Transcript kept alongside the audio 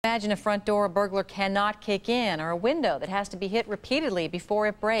Imagine a front door a burglar cannot kick in, or a window that has to be hit repeatedly before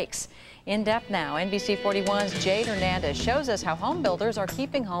it breaks. In depth now, NBC 41's Jade Hernandez shows us how home builders are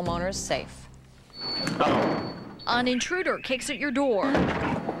keeping homeowners safe. An intruder kicks at your door,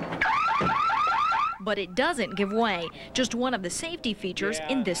 but it doesn't give way. Just one of the safety features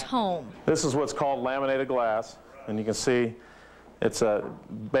in this home. This is what's called laminated glass, and you can see it's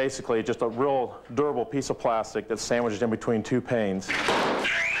basically just a real durable piece of plastic that's sandwiched in between two panes.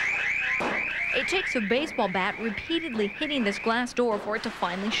 It takes a baseball bat repeatedly hitting this glass door for it to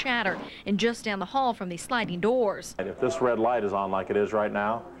finally shatter. And just down the hall from these sliding doors. If this red light is on like it is right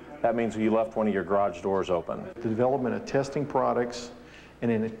now, that means you left one of your garage doors open. The development of testing products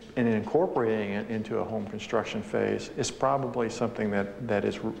and incorporating it into a home construction phase is probably something that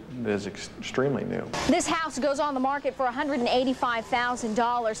is extremely new. This house goes on the market for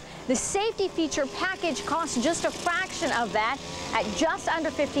 $185,000. The safety feature package costs just a fraction of that at just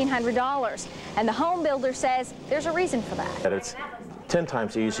under $1,500. And the home builder says there's a reason for that. It's 10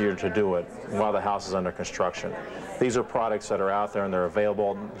 times easier to do it while the house is under construction. These are products that are out there and they're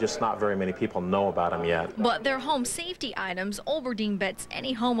available, just not very many people know about them yet. But they're home safety items Olverding bets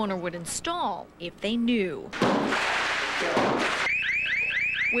any homeowner would install if they knew.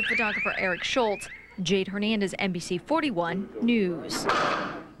 With photographer Eric Schultz, Jade Hernandez, NBC 41 News.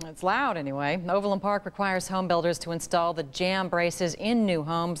 It's loud anyway. Overland Park requires home builders to install the Jamb Braces in new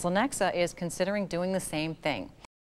homes. Lenexa is considering doing the same thing.